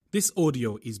This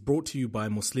audio is brought to you by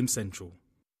Muslim Central.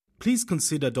 Please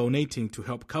consider donating to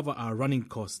help cover our running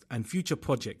costs and future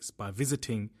projects by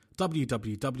visiting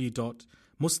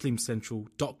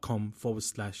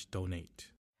www.muslimcentral.com/donate.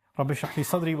 رب اشرح لي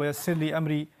صدري ويسر لي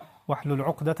أمري واحلل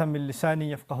عقدة من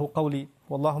لساني يفقه قولي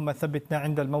اللهم ثبتنا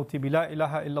عند الموت بلا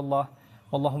إله إلا الله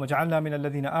اللهم اجعلنا من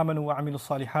الذين آمنوا وعملوا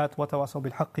الصالحات وتواصوا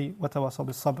بالحق وتواصوا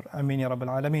بالصبر آمين يا رب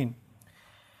العالمين.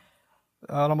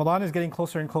 Ramadan is getting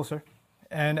closer and closer,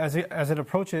 and as it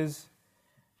approaches,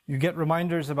 you get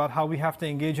reminders about how we have to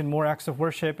engage in more acts of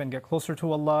worship and get closer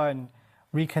to Allah and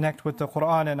reconnect with the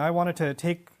Quran. And I wanted to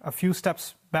take a few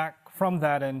steps back from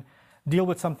that and deal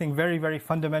with something very, very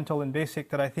fundamental and basic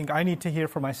that I think I need to hear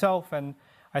for myself, and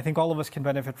I think all of us can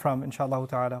benefit from, inshallah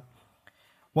ta'ala.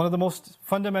 One of the most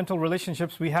fundamental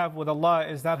relationships we have with Allah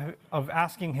is that of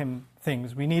asking Him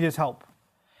things. We need His help.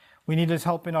 We need His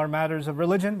help in our matters of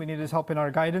religion. We need His help in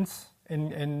our guidance,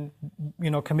 in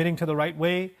committing to the right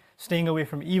way, staying away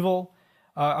from evil,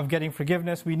 of getting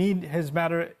forgiveness. We need His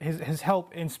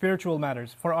help in spiritual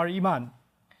matters for our iman.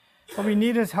 But we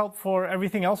need His help for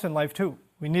everything else in life too.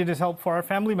 We need His help for our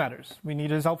family matters. We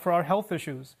need His help for our health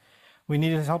issues. We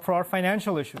need His help for our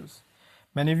financial issues.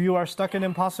 Many of you are stuck in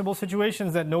impossible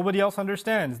situations that nobody else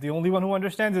understands. The only one who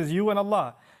understands is you and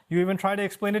Allah. You even try to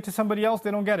explain it to somebody else,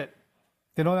 they don't get it.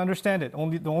 They don't understand it.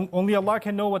 Only Allah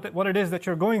can know what it is that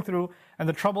you're going through and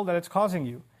the trouble that it's causing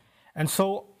you. And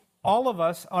so all of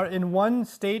us are in one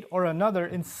state or another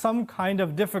in some kind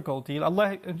of difficulty.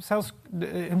 Allah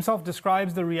Himself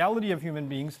describes the reality of human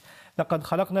beings. لَقَدْ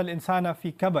خَلَقْنَا الْإِنسَانَ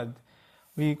فِي كَبَدٍ.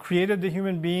 We created the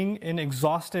human being in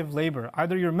exhaustive labor.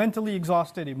 Either you're mentally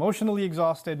exhausted, emotionally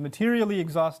exhausted, materially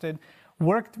exhausted,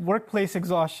 workplace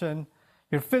exhaustion,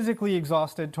 you're physically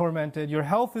exhausted, tormented, your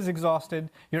health is exhausted,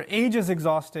 your age is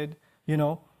exhausted,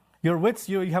 your wits,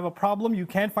 you have a problem, you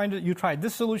can't find it, you tried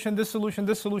this solution,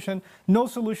 no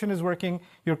solution is working,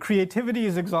 your creativity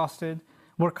is exhausted.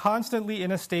 We're constantly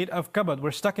in a state of kabad.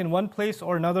 We're stuck in one place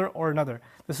or another.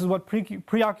 This is what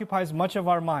preoccupies much of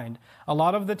our mind. A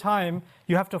lot of the time,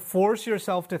 you have to force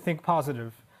yourself to think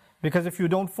positive. Because if you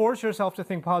don't force yourself to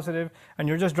think positive, and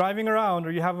you're just driving around,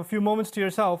 or you have a few moments to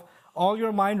yourself, all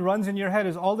your mind runs in your head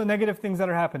is all the negative things that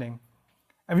are happening.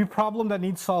 Every problem that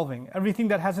needs solving, everything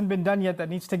that hasn't been done yet that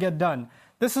needs to get done.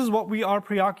 This is what we are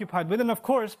preoccupied with. And of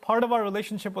course, part of our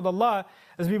relationship with Allah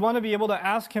is we want to be able to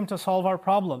ask Him to solve our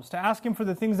problems, to ask Him for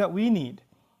the things that we need,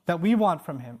 that we want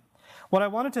from Him. What I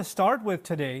wanted to start with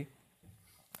today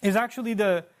is actually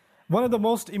one of the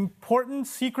most important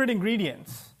secret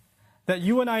ingredients that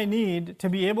you and I need to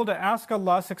be able to ask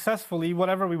Allah successfully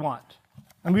whatever we want.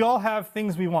 And we all have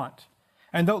things we want.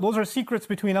 And those are secrets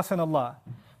between us and Allah.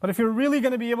 But if you're really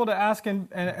going to be able to ask in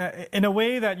a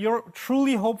way that you're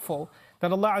truly hopeful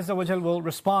that Allah Azza wa Jal will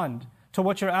respond to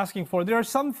what you're asking for, there are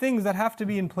some things that have to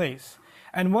be in place.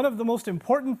 And one of the most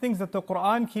important things that the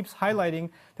Quran keeps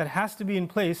highlighting that has to be in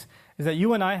place is that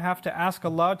you and I have to ask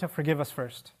Allah to forgive us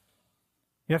first.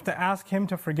 You have to ask Him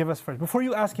to forgive us first. Before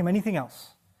you ask Him anything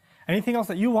else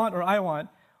that you want or I want,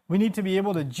 we need to be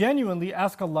able to genuinely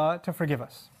ask Allah to forgive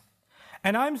us.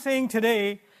 And I'm saying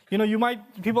today,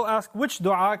 people ask, which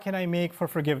dua can I make for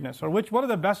forgiveness? Or what are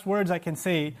the best words I can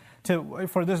say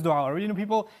for this dua? Or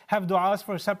people have duas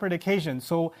for separate occasions.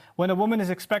 So when a woman is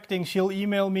expecting, she'll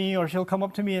email me or she'll come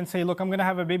up to me and say, look, I'm going to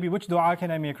have a baby, which dua can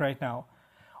I make right now?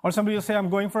 Or somebody will say, I'm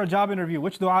going for a job interview,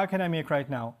 which dua can I make right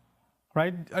now?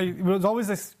 Right? It was always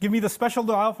this, give me the special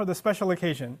dua for the special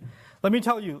occasion. Let me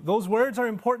tell you, those words are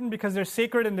important because they're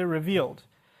sacred and they're revealed.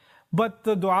 But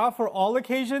the dua for all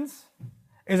occasions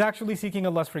is actually seeking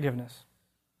Allah's forgiveness.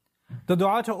 The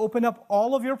dua to open up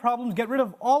all of your problems, get rid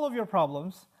of all of your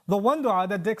problems, the one dua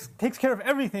that takes care of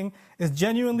everything is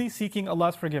genuinely seeking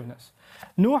Allah's forgiveness.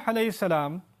 Nuh alayhi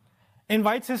salam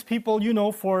invites his people,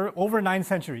 for over 9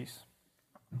 centuries.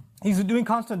 He's doing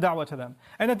constant da'wah to them.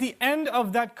 And at the end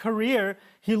of that career,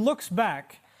 he looks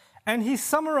back and he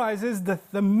summarizes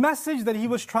the message that he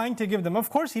was trying to give them. Of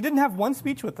course, he didn't have one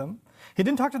speech with them. He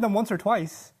didn't talk to them once or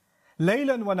twice.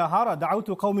 Laylan wa nahara,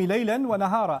 da'awtu qawmi laylan wa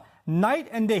nahara. Night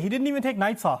and day. He didn't even take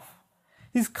nights off.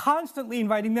 He's constantly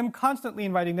inviting them.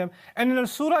 And in a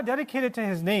surah dedicated to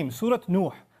his name, Surah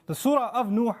Nuh, the surah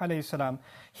of Nuh alayhi salam,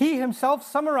 he himself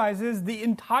summarizes the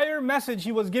entire message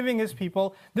he was giving his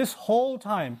people this whole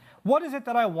time. What is it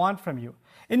that I want from you?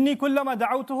 إِنِّي كُلَّمَا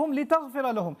دَعَوْتُهُمْ لِتَغْفِرَ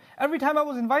لَهُمْ. Every time I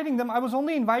was inviting them, I was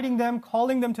only inviting them,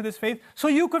 calling them to this faith, so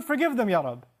you could forgive them, Ya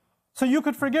Rabb. So you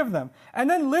could forgive them. And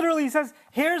then literally he says,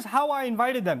 here's how I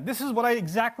invited them. This is what I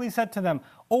exactly said to them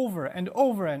over and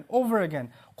over and over again.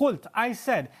 قُلْت, I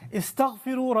said,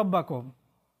 إِسْتَغْفِرُوا رَبَّكُمْ.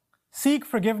 Seek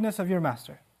forgiveness of your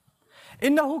master.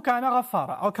 إِنَّهُ كَانَ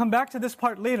غَفَّارًا. I'll come back to this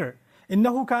part later.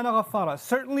 إِنَّهُ كَانَ غَفَّارًا.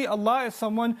 Certainly Allah is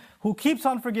someone who keeps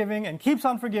on forgiving and keeps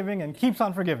on forgiving and keeps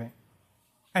on forgiving.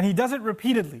 And He does it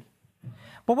repeatedly.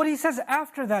 But what He says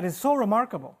after that is so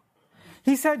remarkable.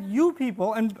 He said, you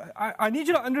people, and I need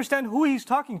you to understand who He's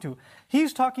talking to.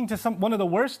 He's talking to one of the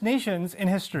worst nations in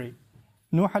history.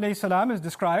 Nuh alayhi salam is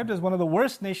described as one of the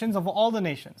worst nations of all the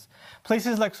nations.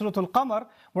 Places like Surah Al-Qamar,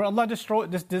 where Allah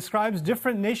describes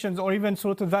different nations, or even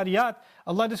Surah Al-Dhariyat,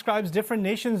 Allah describes different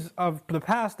nations of the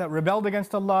past that rebelled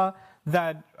against Allah,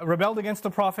 that rebelled against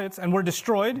the prophets and were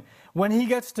destroyed. When He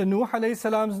gets to Nuh alayhi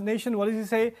salam's nation, what does He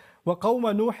say? وَقَوْمَ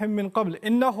نُوحٍ مِّن قَبْلِ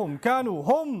إِنَّهُمْ كَانُوا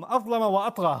هُمْ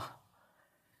أَظْلَمَ وَأَطْغَى.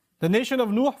 The nation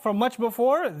of Nuh from much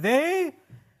before, they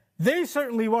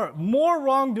certainly were more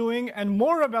wrongdoing and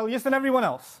more rebellious than everyone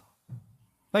else.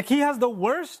 Like He has the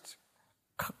worst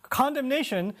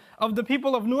condemnation of the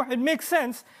people of Nuh. It makes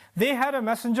sense. They had a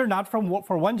messenger not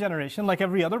for one generation like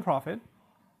every other prophet.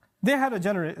 They had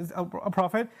a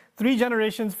prophet, 3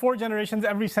 generations, 4 generations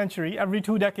every century. Every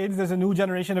 2 decades there's a new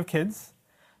generation of kids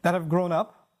that have grown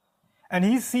up. And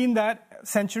He's seen that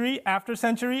century after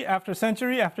century after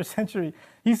century after century.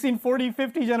 He's seen 40,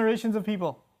 50 generations of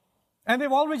people. And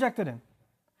they've all rejected Him.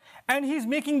 And He's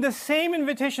making the same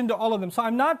invitation to all of them. So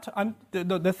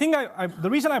the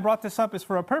reason I brought this up is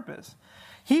for a purpose.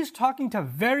 He's talking to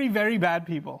very, very bad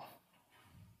people.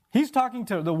 He's talking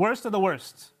to the worst of the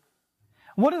worst.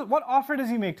 What offer does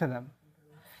He make to them?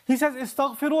 He says,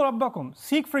 "Istaghfiru rabbakum."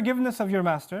 Seek forgiveness of your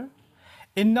master.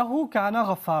 "Innahu kana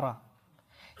ghaffara."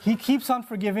 He keeps on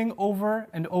forgiving over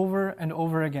and over and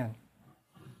over again.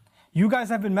 You guys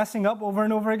have been messing up over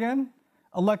and over again.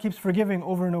 Allah keeps forgiving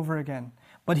over and over again.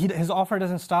 But His offer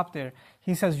doesn't stop there.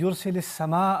 He says, يُرْسِلِ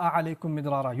السَّمَاءَ عَلَيْكُمْ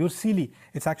مِدْرَارًا. Yursili.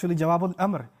 It's actually Jawab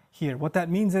al-Amr here. What that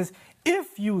means is,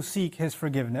 if you seek His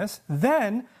forgiveness,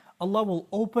 then Allah will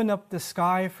open up the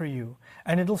sky for you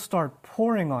and it'll start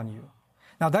pouring on you.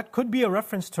 Now that could be a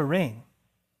reference to rain.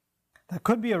 That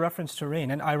could be a reference to rain.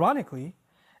 And ironically,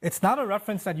 it's not a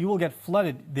reference that you will get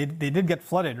flooded. They did get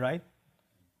flooded, right?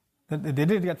 They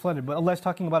did get flooded, but Allah is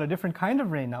talking about a different kind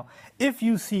of rain now. If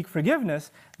you seek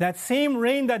forgiveness, that same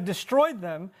rain that destroyed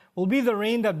them will be the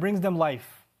rain that brings them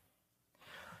life.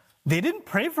 They didn't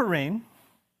pray for rain.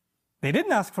 They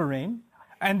didn't ask for rain.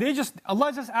 And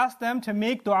Allah just asked them to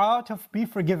make dua to be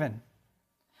forgiven.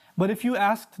 But if you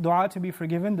asked dua to be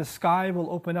forgiven, the sky will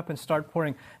open up and start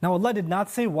pouring. Now Allah did not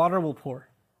say water will pour.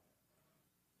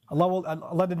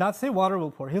 Allah did not say water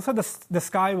will pour. He said the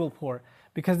sky will pour,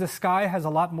 because the sky has a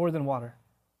lot more than water.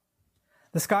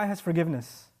 The sky has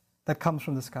forgiveness that comes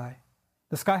from the sky.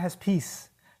 The sky has peace,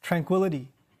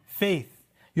 tranquility, faith,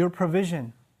 your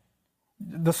provision,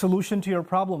 the solution to your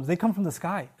problems. They come from the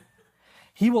sky.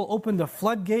 He will open the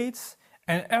floodgates,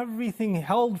 and everything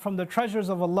held from the treasures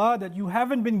of Allah that you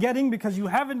haven't been getting because you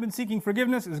haven't been seeking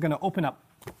forgiveness is going to open up.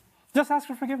 Just ask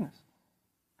for forgiveness.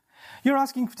 You're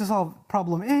asking to solve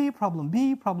problem A, problem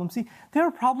B, problem C. There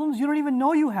are problems you don't even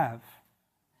know you have.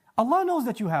 Allah knows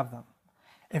that you have them.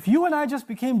 If you and I just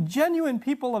became genuine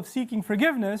people of seeking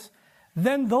forgiveness,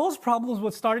 then those problems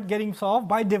would start getting solved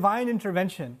by divine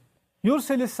intervention.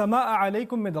 يُرْسِلِ السَّمَاءَ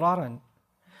عَلَيْكُمْ مِدْرَارًا.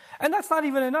 And that's not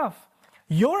even enough.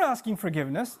 You're asking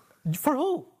forgiveness for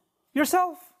who?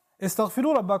 Yourself.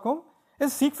 إِسْتَغْفِرُوا رَبَّكُمْ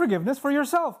is seek forgiveness for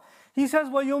yourself. He says,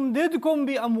 وَيُمْدِدْكُمْ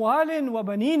بِأَمْوَالٍ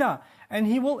وَبَنِينَ. And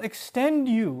He will extend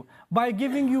you by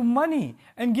giving you money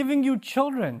and giving you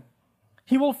children.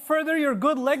 He will further your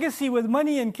good legacy with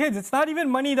money and kids. It's not even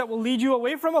money that will lead you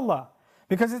away from Allah,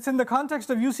 because it's in the context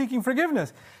of you seeking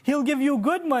forgiveness. He'll give you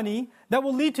good money that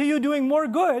will lead to you doing more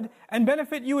good and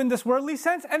benefit you in this worldly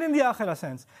sense and in the akhirah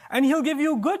sense. And He'll give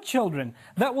you good children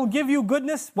that will give you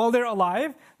goodness while they're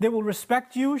alive. They will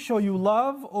respect you, show you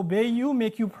love, obey you,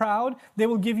 make you proud. They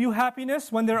will give you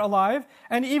happiness when they're alive.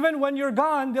 And even when you're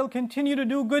gone, they'll continue to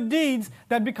do good deeds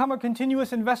that become a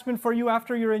continuous investment for you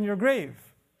after you're in your grave.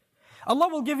 Allah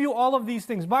will give you all of these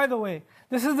things. By the way,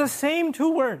 this is the same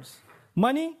 2 words.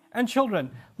 Money and children.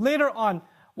 Later on,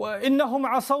 وَإِنَّهُمْ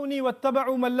عَصَوْنِي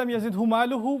وَاتَّبَعُوا مَنْ لَمْ يَزِدْهُ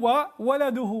مَالُهُ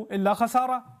وَوَلَدُهُ إِلَّا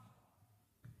خَسَارًا.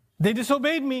 They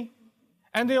disobeyed me,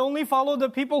 and they only follow the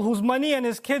people whose money and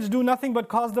his kids do nothing but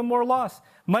cause them more loss.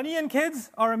 Money and kids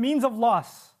are a means of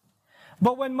loss.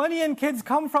 But when money and kids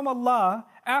come from Allah,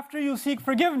 after you seek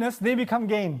forgiveness, they become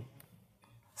gain.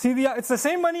 See, it's the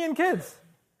same money and kids.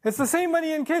 It's the same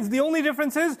money and kids. The only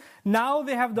difference is, now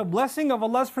they have the blessing of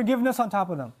Allah's forgiveness on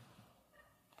top of them.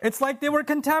 It's like they were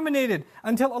contaminated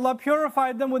until Allah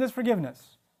purified them with His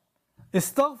forgiveness.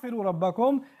 Istaghfiru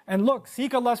rabbakum. And look,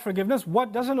 seek Allah's forgiveness.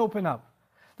 What doesn't open up?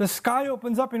 The sky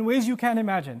opens up in ways you can't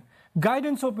imagine.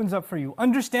 Guidance opens up for you.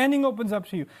 Understanding opens up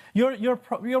to you.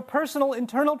 Your personal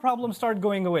internal problems start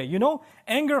going away. You know,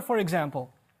 anger, for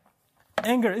example.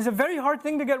 Anger is a very hard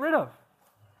thing to get rid of.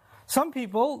 Some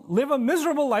people live a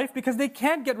miserable life because they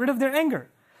can't get rid of their anger.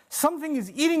 Something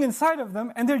is eating inside of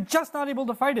them and they're just not able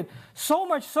to fight it. So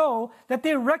much so that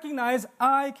they recognize,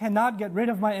 I cannot get rid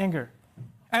of my anger.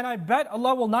 And I bet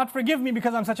Allah will not forgive me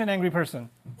because I'm such an angry person.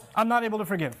 I'm not able to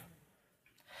forgive.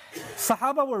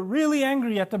 Sahaba were really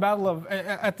angry at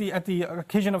the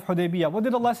occasion of Hudaybiyah. What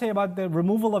did Allah say about the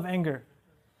removal of anger?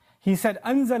 He said,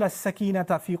 أَنزَلَ السَّكِينَةَ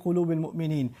فِي قُلُوبِ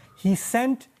الْمُؤْمِنِينَ. He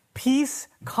sent peace,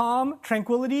 calm,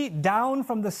 tranquility down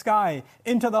from the sky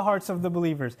into the hearts of the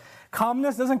believers.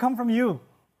 Calmness doesn't come from you.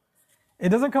 It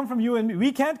doesn't come from you and me.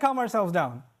 We can't calm ourselves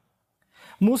down.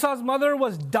 Musa's mother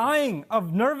was dying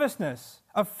of nervousness,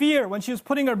 of fear when she was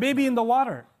putting her baby in the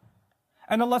water.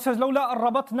 And Allah says, لَوْلَا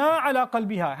أَرَّبَطْنَا عَلَىٰ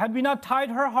قَلْبِهَا. Had we not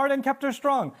tied her heart and kept her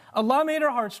strong. Allah made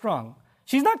her heart strong.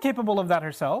 She's not capable of that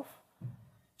herself.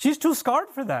 She's too scarred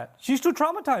for that. She's too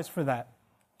traumatized for that.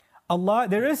 Allah,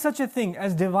 there is such a thing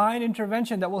as divine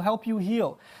intervention that will help you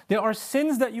heal. There are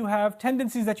sins that you have,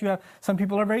 tendencies that you have. Some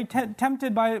people are very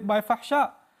tempted by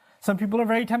fahsha. Some people are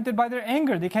very tempted by their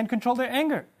anger. They can't control their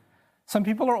anger. Some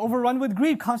people are overrun with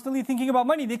greed, constantly thinking about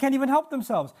money. They can't even help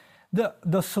themselves.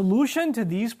 The solution to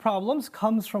these problems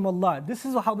comes from Allah. This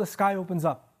is how the sky opens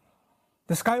up.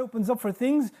 The sky opens up for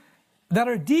things that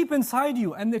are deep inside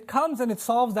you, and it comes and it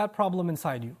solves that problem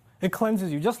inside you. It cleanses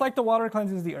you, just like the water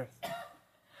cleanses the earth.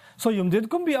 So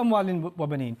يُمْدِدْكُمْ بِأَمْوَالٍ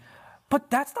وَبَنِينَ. But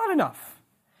that's not enough.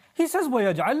 He says,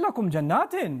 وَيَجْعَلْ لَكُمْ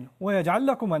جَنَّاتٍ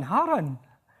وَيَجْعَلْ لَكُمْ أَنْهَارًا.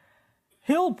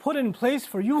 He'll put in place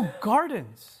for you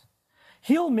gardens.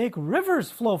 He'll make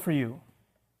rivers flow for you.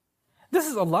 This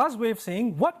is Allah's way of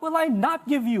saying, what will I not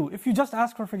give you if you just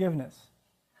ask for forgiveness?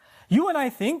 You and I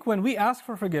think when we ask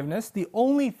for forgiveness, the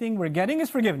only thing we're getting is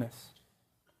forgiveness.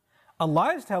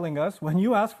 Allah is telling us, when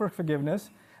you ask for forgiveness,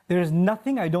 there is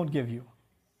nothing I don't give you.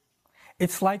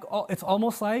 It's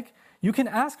almost like you can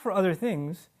ask for other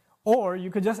things, or you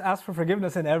could just ask for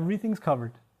forgiveness and everything's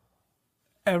covered.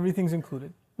 Everything's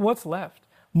included. What's left?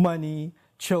 Money,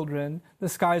 children, the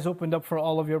sky's opened up for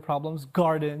all of your problems,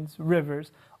 gardens,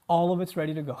 rivers, all of it's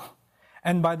ready to go.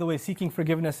 And by the way, seeking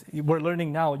forgiveness, we're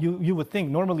learning now, you would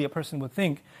think, normally a person would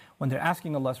think, when they're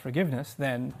asking Allah's forgiveness,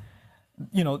 then,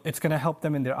 it's going to help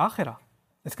them in their akhirah.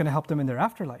 It's going to help them in their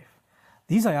afterlife.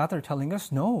 These ayat are telling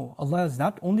us, no, Allah is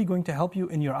not only going to help you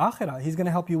in your akhirah, He's going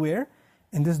to help you where?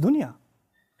 In this dunya.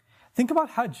 Think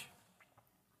about Hajj.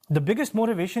 The biggest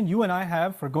motivation you and I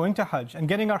have for going to Hajj and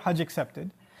getting our Hajj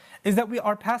accepted is that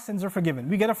our past sins are forgiven.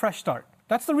 We get a fresh start.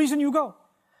 That's the reason you go.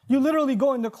 You literally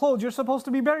go in the clothes you're supposed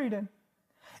to be buried in.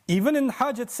 Even in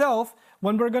Hajj itself,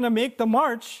 when we're going to make the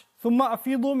march, ثُمَّ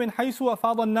أَفِيضُوا مِنْ حَيْثُ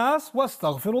أَفَاضَ النَّاسِ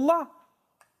وَاسْتَغْفِرُوا اللَّهِ.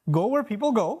 Go where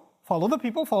people go, follow the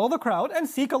people, follow the crowd, and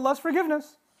seek Allah's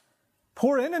forgiveness.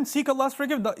 Pour in and seek Allah's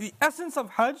forgiveness. The essence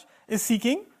of Hajj is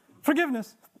seeking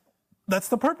forgiveness. That's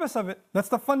the purpose of it. That's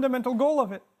the fundamental goal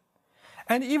of it.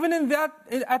 And even in that,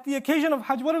 at the occasion of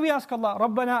Hajj, what do we ask Allah?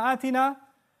 رَبَّنَا آتِنَا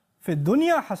فِي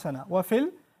الدُّنْيَا حَسَنَةً وَفِي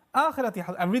الْآخِرَةِ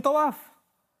حَسَنَةً. Every tawaf.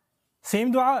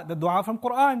 Same dua, the dua from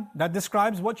Quran that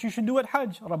describes what you should do at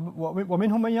Hajj.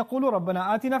 وَمِنْهُمْ مَنْ يَقُولُ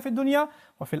رَبَّنَا آتِنَا فِي الدُّنْيا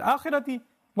وَفِي الْآخِرَةِ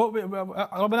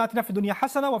رَبَّنَا آتِنَا فِي الدُّنْيا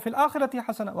حَسَنَةً وَفِي الْآخِرَةِ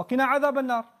حَسَنَةً وَقِنَا عَذَابَ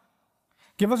النَّارِ.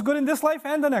 Give us good in this life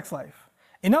and the next life.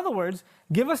 In other words,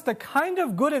 give us the kind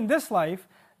of good in this life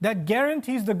that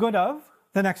guarantees the good of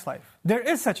the next life. There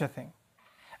is such a thing.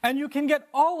 And you can get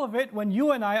all of it when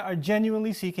you and I are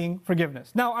genuinely seeking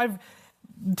forgiveness. Now, I've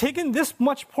taken this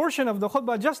much portion of the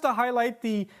khutbah just to highlight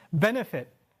the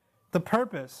benefit, the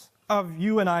purpose of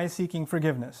you and I seeking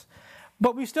forgiveness.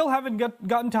 But we still haven't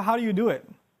gotten to how do you do it?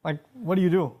 Like, what do you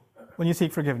do when you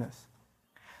seek forgiveness?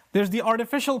 There's the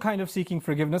artificial kind of seeking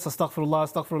forgiveness,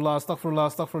 astaghfirullah, astaghfirullah,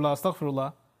 astaghfirullah, astaghfirullah,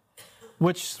 astaghfirullah,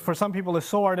 which for some people is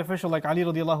so artificial, like Ali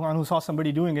radiallahu anhu saw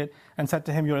somebody doing it and said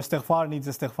to him, your istighfar needs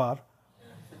istighfar.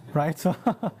 Right? So,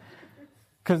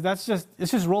 because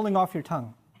it's just rolling off your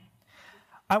tongue.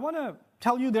 I want to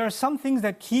tell you there are some things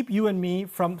that keep you and me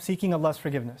from seeking Allah's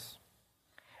forgiveness.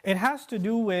 It has to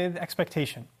do with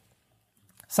expectation.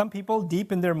 Some people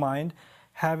deep in their mind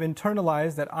have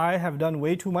internalized that I have done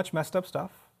way too much messed up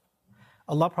stuff.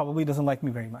 Allah probably doesn't like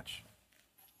me very much.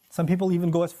 Some people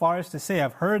even go as far as to say,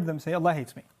 I've heard them say, Allah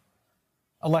hates me.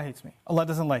 Allah hates me. Allah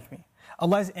doesn't like me.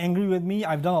 Allah is angry with me.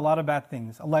 I've done a lot of bad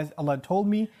things. Allah told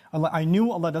me, I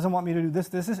knew Allah doesn't want me to do this,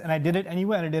 and I did it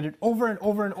anyway, and I did it over and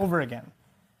over and over again.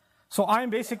 So I'm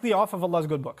basically off of Allah's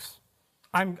good books.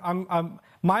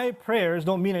 My prayers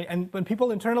don't mean it. And when people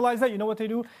internalize that, you know what they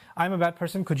do? I'm a bad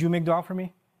person. Could you make dua for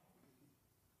me?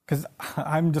 Because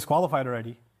I'm disqualified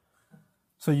already.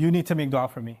 So you need to make dua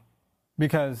for me,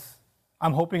 because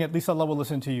I'm hoping at least Allah will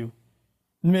listen to you.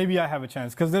 Maybe I have a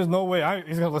chance, because there's no way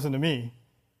He's going to listen to me.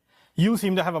 You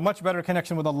seem to have a much better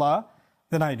connection with Allah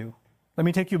than I do. Let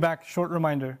me take you back, short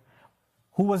reminder.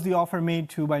 Who was the offer made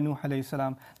to by Nuh alayhi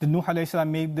salam? Did Nuh alayhi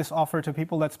salam make this offer to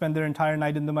people that spend their entire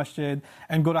night in the masjid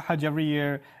and go to Hajj every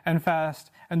year and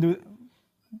fast and do?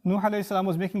 Nuh alayhi salam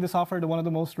was making this offer to one of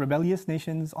the most rebellious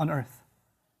nations on earth.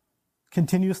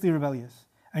 Continuously rebellious.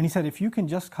 And he said, if you can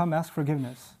just come ask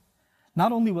forgiveness,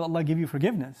 not only will Allah give you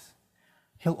forgiveness,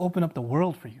 He'll open up the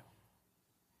world for you.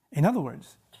 In other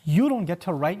words, you don't get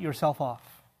to write yourself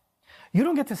off. You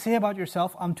don't get to say about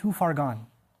yourself, I'm too far gone.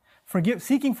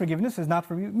 Seeking forgiveness is not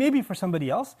for you, maybe for somebody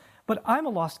else, but I'm a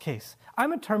lost case.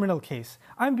 I'm a terminal case.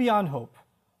 I'm beyond hope.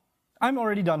 I'm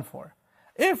already done for.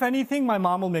 If anything, my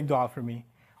mom will make dua for me,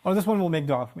 or this one will make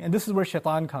dua for me. And this is where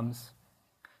shaitan comes.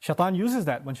 Shaitan uses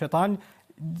that. When shaitan,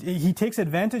 he takes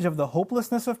advantage of the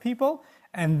hopelessness of people,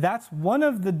 and that's one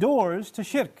of the doors to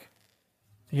shirk.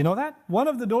 You know that? One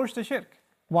of the doors to shirk.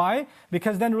 Why?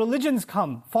 Because then religions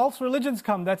come, false religions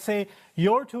come that say,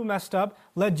 you're too messed up,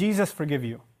 let Jesus forgive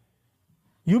you.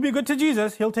 You be good to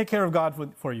Jesus, He'll take care of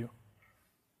God for you.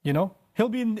 You know? He'll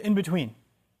be in between.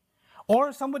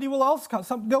 Or somebody will else come,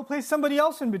 they'll place somebody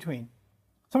else in between.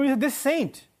 Somebody said, this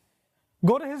saint,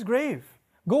 go to his grave.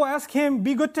 Go ask him,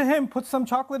 be good to him, put some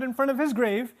chocolate in front of his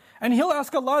grave, and he'll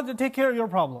ask Allah to take care of your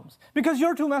problems. Because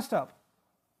you're too messed up.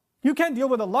 You can't deal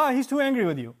with Allah, He's too angry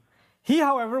with you. He,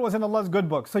 however, was in Allah's good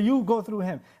book, so you go through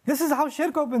him. This is how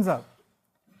shirk opens up.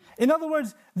 In other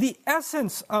words, the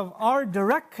essence of our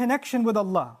direct connection with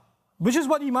Allah, which is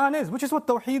what Iman is, which is what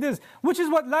Tawheed is, which is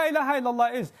what La ilaha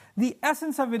illallah is. The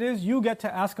essence of it is you get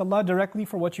to ask Allah directly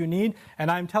for what you need. And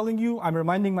I'm telling you, I'm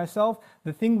reminding myself,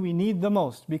 the thing we need the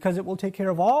most, because it will take care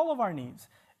of all of our needs,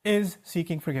 is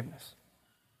seeking forgiveness.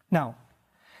 Now,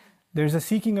 there's a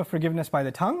seeking of forgiveness by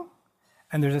the tongue,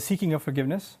 and there's a seeking of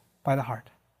forgiveness by the heart.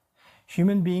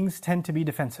 Human beings tend to be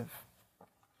defensive.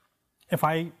 If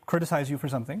I criticize you for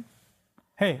something,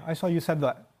 hey, I saw you said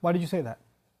that. Why did you say that?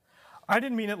 I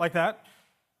didn't mean it like that.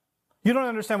 You don't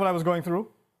understand what I was going through.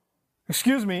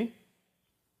 Excuse me.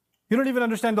 You don't even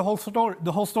understand the whole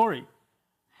story.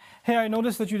 Hey, I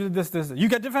noticed that you did this. You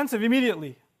get defensive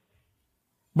immediately.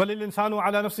 بَلِ الْإِنسَانُ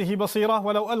عَلَى نَفْسِهِ بَصِيرًا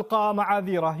وَلَوْ أَلْقَى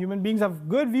مَعَاذِيرًا. Human beings have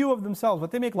good view of themselves,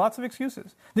 but they make lots of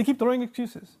excuses. They keep throwing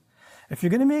excuses. If you're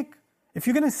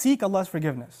going to seek Allah's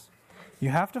forgiveness, you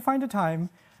have to find a time.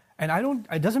 And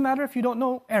it doesn't matter if you don't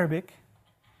know Arabic,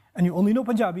 and you only know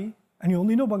Punjabi, and you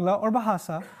only know Bangla, or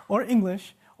Bahasa, or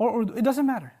English, or it doesn't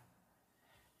matter.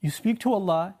 You speak to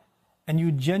Allah, and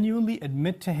you genuinely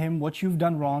admit to Him what you've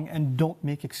done wrong, and don't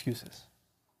make excuses.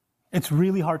 It's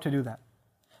really hard to do that.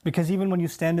 Because even when you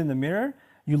stand in the mirror,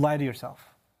 you lie to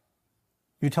yourself.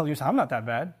 You tell yourself, I'm not that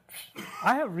bad.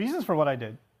 I have reasons for what I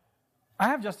did. I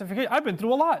have justification. I've been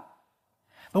through a lot.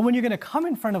 But when you're going to come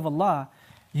in front of Allah,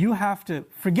 you have to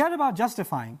forget about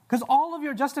justifying, because all of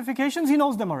your justifications, He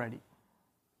knows them already.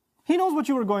 He knows what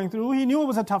you were going through. He knew it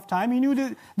was a tough time. He knew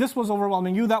that this was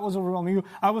overwhelming you, that was overwhelming you.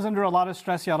 I was under a lot of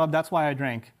stress, Ya Rab, that's why I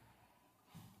drank.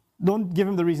 Don't give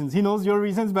Him the reasons. He knows your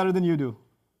reasons better than you do.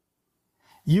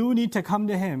 You need to come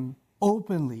to Him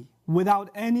openly, without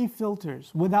any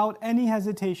filters, without any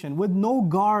hesitation, with no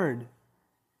guard,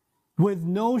 with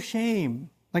no shame.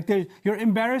 Like you're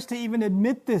embarrassed to even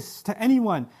admit this to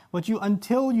anyone, but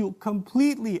until you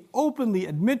completely, openly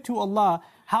admit to Allah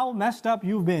how messed up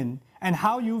you've been and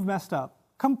how you've messed up,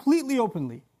 completely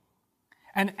openly.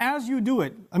 And as you do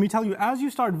it, let me tell you, as you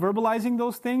start verbalizing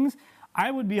those things, I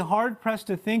would be hard pressed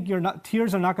to think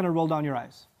tears are not going to roll down your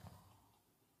eyes.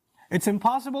 It's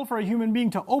impossible for a human being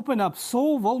to open up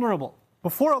so vulnerable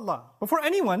before Allah, before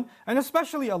anyone, and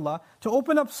especially Allah, to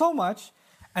open up so much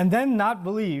and then not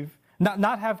believe,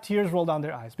 not have tears roll down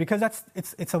their eyes, because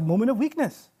it's a moment of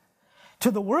weakness.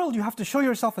 To the world, you have to show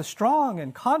yourself as strong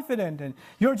and confident and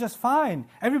you're just fine.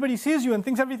 Everybody sees you and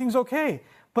thinks everything's okay.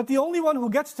 But the only one who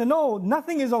gets to know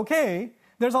nothing is okay,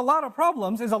 there's a lot of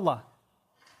problems, is Allah.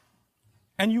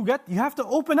 And you have to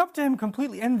open up to Him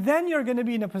completely, and then you're going to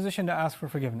be in a position to ask for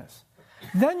forgiveness.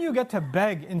 Then you get to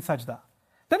beg in sajda.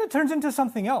 Then it turns into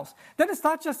something else. Then it's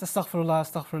not just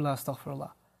astaghfirullah, astaghfirullah,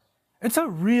 astaghfirullah. It's a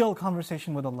real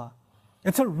conversation with Allah.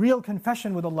 It's a real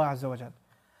confession with Allah Azza wa Jal.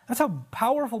 That's a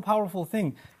powerful, powerful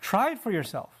thing. Try it for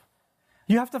yourself.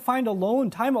 You have to find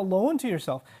time alone to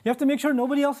yourself. You have to make sure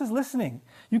nobody else is listening.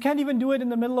 You can't even do it in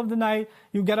the middle of the night.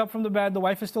 You get up from the bed, the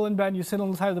wife is still in bed, you sit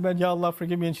on the side of the bed, Ya Allah,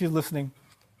 forgive me, and she's listening.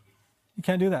 You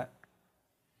can't do that.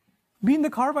 Be in the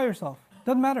car by yourself.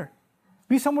 Doesn't matter.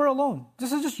 Be somewhere alone.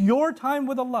 This is just your time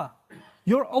with Allah.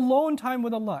 Your alone time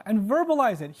with Allah. And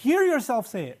verbalize it. Hear yourself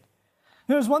say it.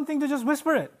 There's one thing to just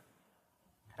whisper it.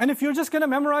 And if you're just going to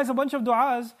memorize a bunch of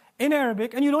du'as in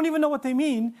Arabic and you don't even know what they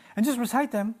mean and just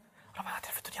recite them,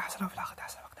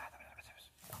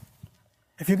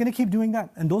 if you're going to keep doing that,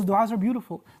 and those du'as are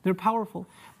beautiful, they're powerful,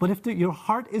 but if your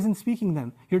heart isn't speaking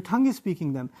them, your tongue is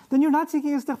speaking them, then you're not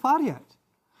seeking istighfar yet.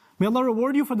 May Allah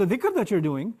reward you for the dhikr that you're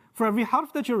doing, for every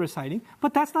harf that you're reciting,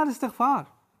 but that's not istighfar.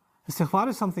 Istighfar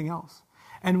is something else.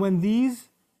 And when these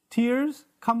tears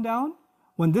come down,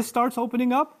 when this starts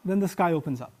opening up, then the sky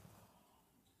opens up.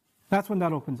 That's when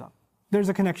that opens up. There's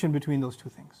a connection between those two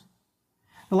things.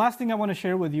 The last thing I want to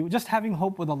share with you, just having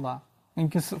hope with Allah.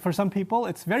 And for some people,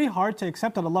 it's very hard to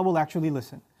accept that Allah will actually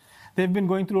listen. They've been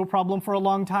going through a problem for a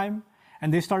long time,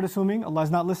 and they start assuming Allah is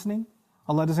not listening,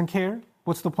 Allah doesn't care.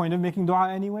 What's the point of making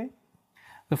dua anyway?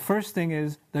 The first thing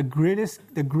is, the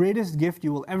greatest gift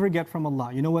you will ever get from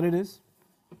Allah. You know what it is?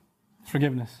 It's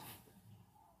forgiveness.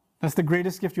 That's the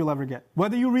greatest gift you'll ever get,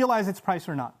 whether you realize its price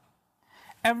or not.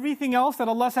 Everything else that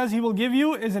Allah says He will give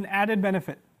you is an added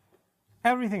benefit.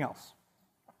 Everything else.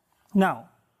 Now,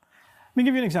 let me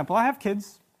give you an example. I have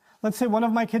kids. Let's say one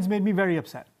of my kids made me very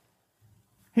upset.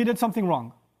 He did something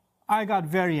wrong. I got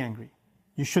very angry.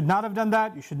 You should not have done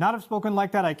that. You should not have spoken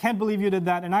like that. I can't believe you did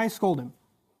that. And I scold him.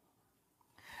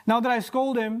 Now that I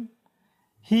scold him,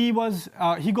 he goes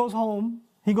home,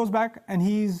 he goes back, and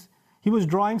he was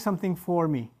drawing something for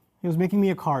me. He was making me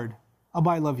a card, Abba,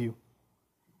 I love you.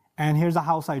 And here's a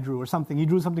house I drew, or something. He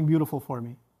drew something beautiful for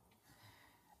me.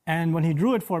 And when he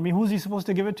drew it for me, who's he supposed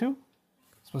to give it to?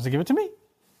 He's supposed to give it to me.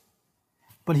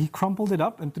 But he crumpled it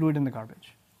up and threw it in the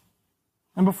garbage.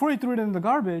 And before he threw it in the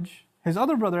garbage, his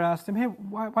other brother asked him, hey,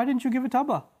 why didn't you give it to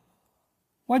Abba?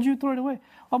 Why did you throw it away?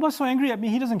 Abba's so angry at me,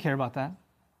 he doesn't care about that.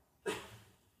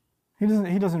 He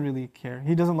doesn't really care.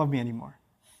 He doesn't love me anymore.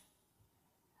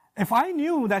 If I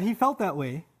knew that he felt that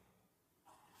way,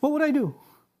 what would I do?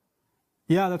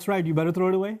 Yeah, that's right, you better throw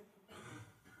it away.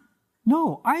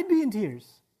 No, I'd be in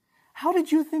tears. How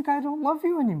did you think I don't love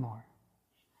you anymore?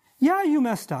 Yeah, you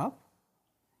messed up.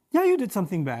 Yeah, you did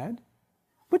something bad.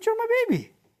 But you're my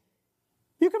baby.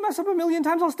 You can mess up 1,000,000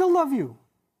 times, I'll still love you.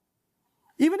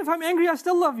 Even if I'm angry, I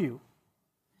still love you.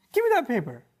 Give me that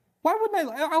paper. Why wouldn't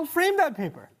I? I'll frame that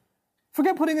paper.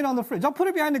 Forget putting it on the fridge. I'll put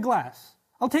it behind the glass.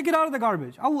 I'll take it out of the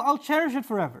garbage. I'll cherish it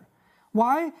forever.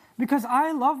 Why? Because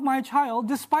I love my child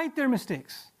despite their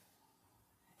mistakes.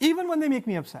 Even when they make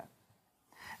me upset.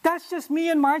 That's just me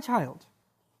and my child.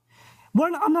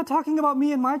 I'm not talking about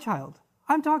me and my child.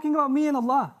 I'm talking about me and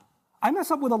Allah. I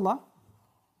mess up with Allah.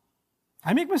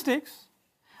 I make mistakes.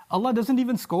 Allah doesn't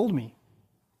even scold me.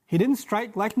 He didn't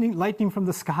strike lightning from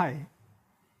the sky.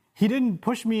 He didn't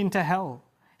push me into hell.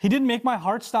 He didn't make my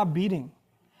heart stop beating.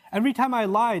 Every time I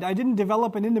lied, I didn't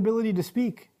develop an inability to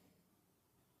speak.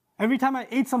 Every time I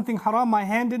ate something haram, my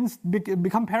hand didn't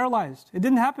become paralyzed. It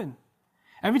didn't happen.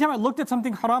 Every time I looked at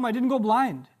something haram, I didn't go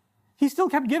blind. He still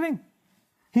kept giving.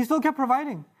 He still kept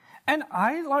providing. And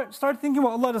I started thinking,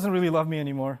 well, Allah doesn't really love me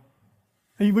anymore.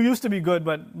 We used to be good,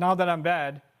 but now that I'm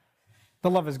bad, the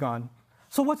love is gone.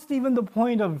 So what's even the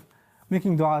point of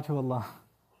making dua to Allah?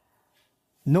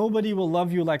 Nobody will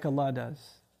love you like Allah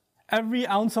does. Every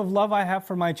ounce of love I have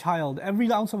for my child,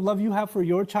 every ounce of love you have for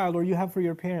your child or you have for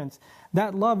your parents,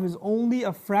 that love is only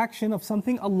a fraction of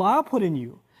something Allah put in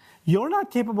you. You're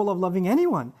not capable of loving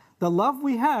anyone. The love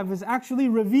we have is actually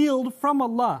revealed from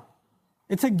Allah.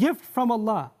 It's a gift from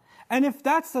Allah. And if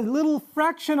that's a little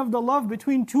fraction of the love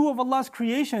between two of Allah's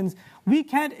creations, we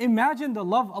can't imagine the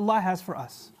love Allah has for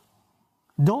us.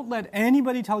 Don't let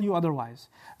anybody tell you otherwise.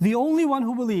 The only one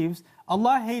who believes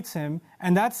Allah hates him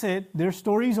and that's it, their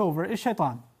story's over, is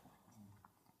shaitan.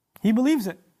 He believes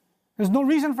it. There's no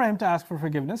reason for him to ask for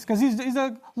forgiveness because he's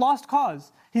a lost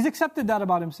cause. He's accepted that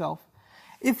about himself.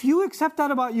 If you accept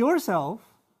that about yourself,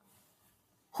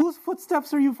 whose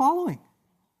footsteps are you following?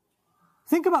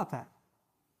 Think about that.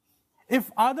 If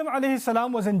Adam alayhi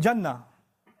salam was in Jannah,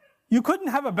 you couldn't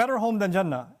have a better home than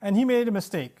Jannah, and he made a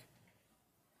mistake.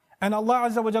 And Allah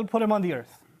Azza wa Jal put him on the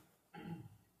earth.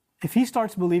 If he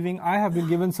starts believing, I have been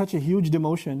given such a huge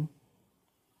demotion,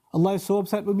 Allah is so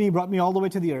upset with me, He brought me all the way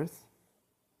to the earth,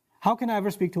 how can I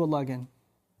ever speak to Allah again?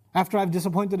 After I've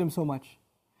disappointed Him so much.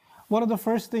 One of the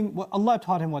first things, Allah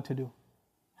taught him what to do.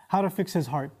 How to fix his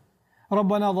heart.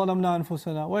 رَبَّنَا ظَلَمْنَا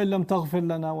أَنفُسَنَا وَإِن لَمْ تَغْفِرْ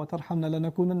لَنَا وَتَرْحَمْنَا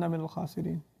لَنَكُونَنَّ مِنَ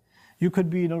الْخَاسِرِينَ. You could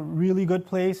be in a really good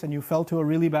place and you fell to a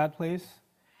really bad place.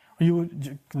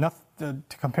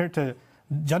 Compared to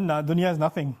Jannah, dunya is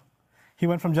nothing. He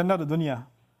went from Jannah to dunya.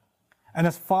 And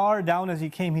as far down as he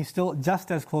came, he's still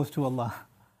just as close to Allah.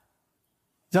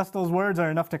 Just those words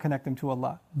are enough to connect him to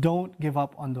Allah. Don't give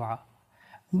up on dua.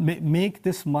 Make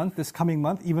this month, this coming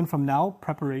month, even from now,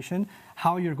 preparation,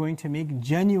 how you're going to make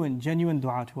genuine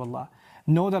dua to Allah.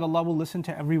 Know that Allah will listen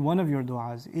to every one of your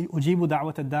du'as. Ujibu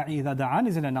da'wat ad-da'i idha da'an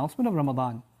is an announcement of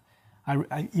Ramadan.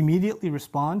 I immediately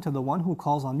respond to the one who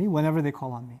calls on me whenever they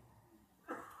call on me.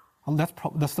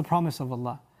 That's the promise of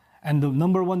Allah. And the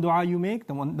number one dua you make,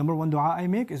 number one dua I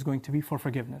make is going to be for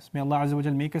forgiveness. May Allah Azza wa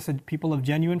Jal make us a people of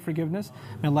genuine forgiveness.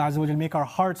 May Allah Azza wa Jal make our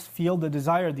hearts feel the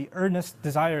desire, the earnest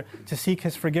desire to seek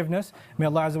His forgiveness. May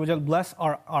Allah Azza wa Jal bless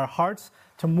our hearts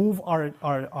to move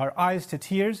our eyes to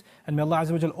tears. And may Allah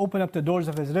Azza wa Jal open up the doors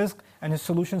of His rizq and His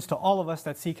solutions to all of us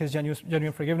that seek His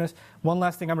genuine forgiveness. One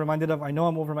last thing I'm reminded of, I know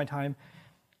I'm over my time.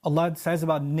 Allah says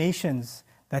about nations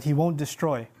that He won't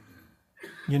destroy.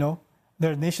 You know?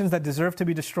 There are nations that deserve to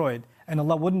be destroyed, and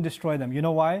Allah wouldn't destroy them. You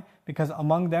know why? Because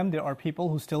among them there are people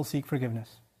who still seek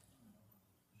forgiveness.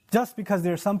 Just because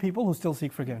there are some people who still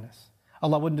seek forgiveness,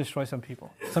 Allah wouldn't destroy some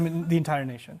people, the entire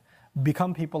nation.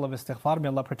 Become people of istighfar. May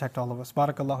Allah protect all of us.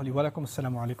 Barakallahu li wa lakum.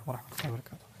 Assalamu alaikum wa rahmatullahi wa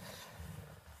barakatuh.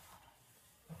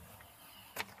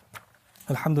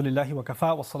 الحمد لله وكفى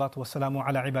والصلاة والسلام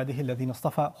على عباده الذين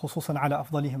اصطفى خصوصا على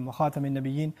أفضلهم وخاتم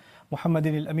النبيين محمد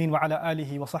الأمين وعلى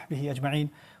آله وصحبه أجمعين.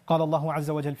 قال الله عز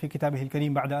وجل في كتابه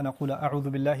الكريم بعد أن أقول أعوذ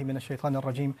بالله من الشيطان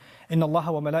الرجيم إن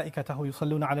الله وملائكته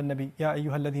يصلون على النبي يا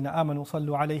أيها الذين آمنوا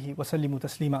صلوا عليه وسلموا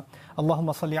تسليما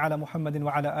اللهم صل على محمد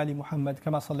وعلى آل محمد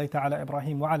كما صليت على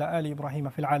إبراهيم وعلى آل إبراهيم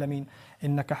في العالمين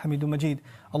إنك حميد مجيد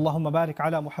اللهم بارك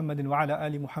على محمد وعلى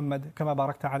آل محمد كما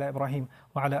باركت على إبراهيم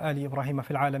وعلى آل إبراهيم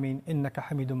في العالمين إنك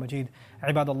حميد مجيد.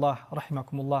 عباد الله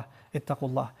رحمكم الله اتقوا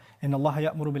الله إن الله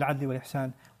يأمر بالعدل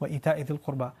والإحسان وإيتاء ذي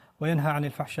القربى وينهى عن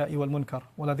الفحشاء والمنكر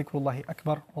ولذكر الله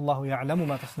أكبر والله يعلم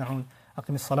ما تصنعون.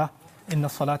 أقم الصلاة إن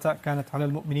الصلاة كانت على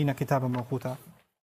المؤمنين كتابا موقوتا.